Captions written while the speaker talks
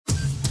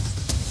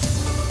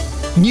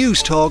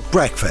Newstalk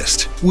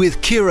Breakfast with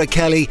Ciara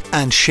Kelly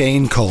and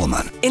Shane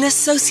Coleman. In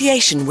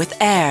association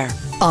with AIR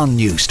On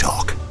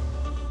Newstalk.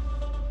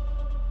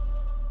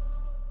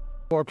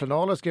 Bord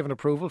Pleanala has given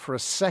approval for a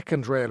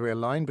second railway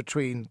line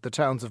between the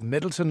towns of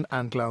Midleton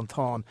and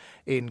Glounthane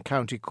in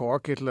County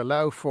Cork. It'll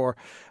allow for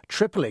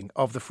tripling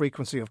of the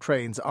frequency of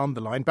trains on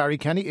the line. Barry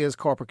Kenny is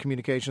Corporate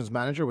Communications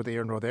Manager with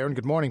Iarnrod Eireann.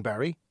 Good morning,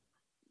 Barry.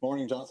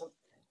 Morning, Jonathan.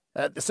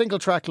 The single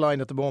track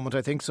line at the moment,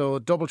 I think, so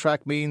double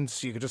track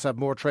means you could just have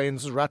more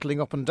trains rattling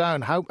up and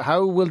down.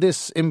 How will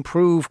this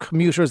improve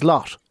commuters'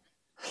 lot?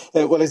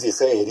 Well, as you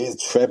say, it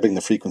is trebling the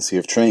frequency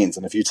of trains,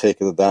 and if you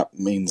take it that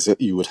means that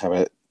you would have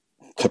a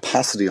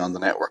capacity on the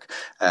network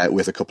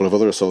with a couple of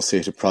other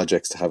associated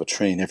projects to have a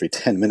train every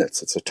 10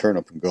 minutes. It's a turn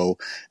up and go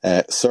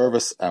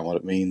service, and what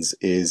it means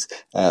is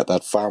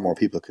that far more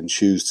people can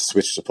choose to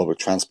switch to public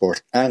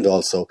transport, and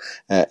also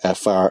a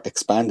far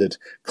expanded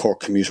Cork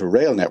commuter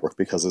rail network,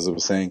 because as I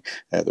was saying,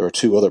 there are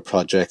two other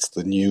projects: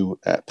 the new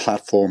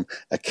platform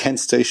at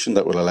Kent Station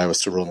that will allow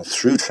us to run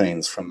through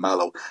trains from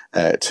Mallow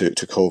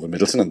to Cove and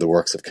Midleton, and the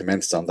works have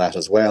commenced on that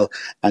as well,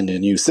 and a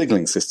new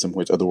signalling system,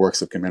 which the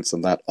works have commenced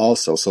on that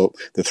also. So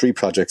the three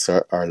projects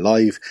are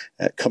live,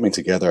 coming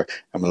together,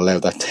 and will allow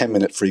that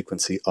 10-minute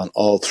frequency on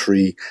all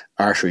three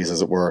arteries,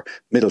 as it were: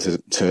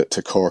 Midleton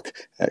to Cork,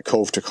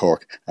 Cove to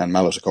Cork, and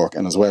Mallow to Cork.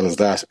 And as well as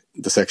that,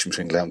 the section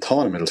between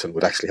Glounthane and Midleton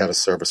would actually have a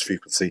service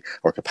frequency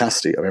or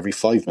capacity of every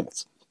 5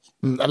 minutes.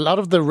 A lot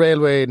of the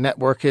railway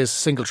network is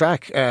single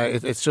track.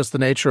 It's just the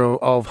nature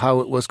of how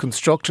it was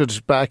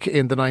constructed back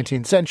in the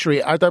 19th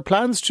century. Are there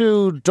plans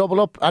to double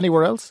up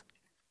anywhere else?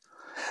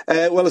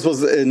 Well, I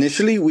suppose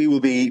initially we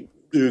will be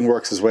doing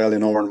works as well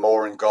in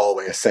Iarnmore and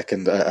Galway, a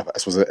second, I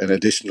suppose, an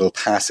additional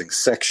passing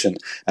section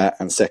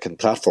and second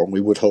platform.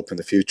 We would hope in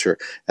the future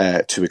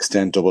to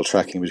extend double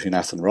tracking between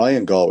Athenry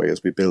and Galway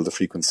as we build the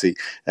frequency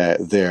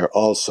there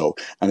also.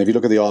 And if you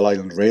look at the All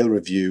Ireland Rail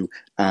Review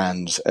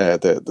and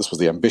this was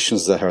the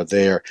ambitions that are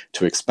there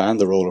to expand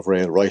the role of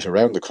rail right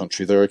around the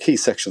country, there are key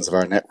sections of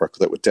our network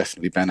that would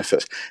definitely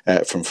benefit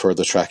from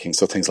further tracking.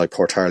 So things like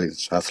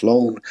Portarley to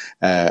Athlone,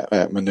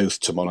 Maynooth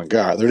to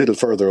Mullingar. They're a little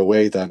further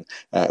away than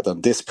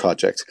this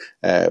project.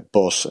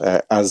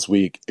 But as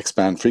we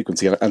expand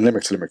frequency, and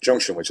Limerick to Limerick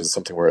Junction, which is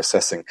something we're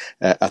assessing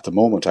at the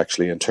moment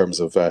actually in terms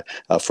of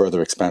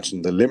further expansion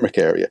in the Limerick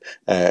area.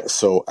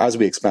 So as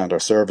we expand our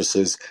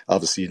services,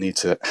 obviously you need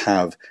to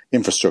have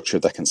infrastructure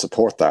that can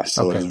support that.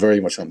 So It is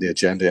very much on the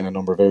agenda in a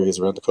number of areas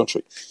around the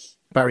country.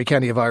 Barry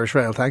Kenny of Irish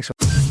Rail, thanks.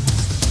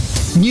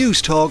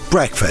 Newstalk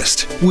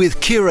Breakfast with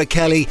Ciara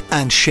Kelly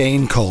and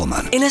Shane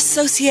Coleman. in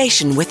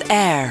association with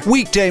AIR.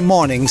 Weekday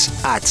mornings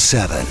at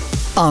 7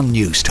 on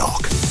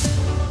Newstalk.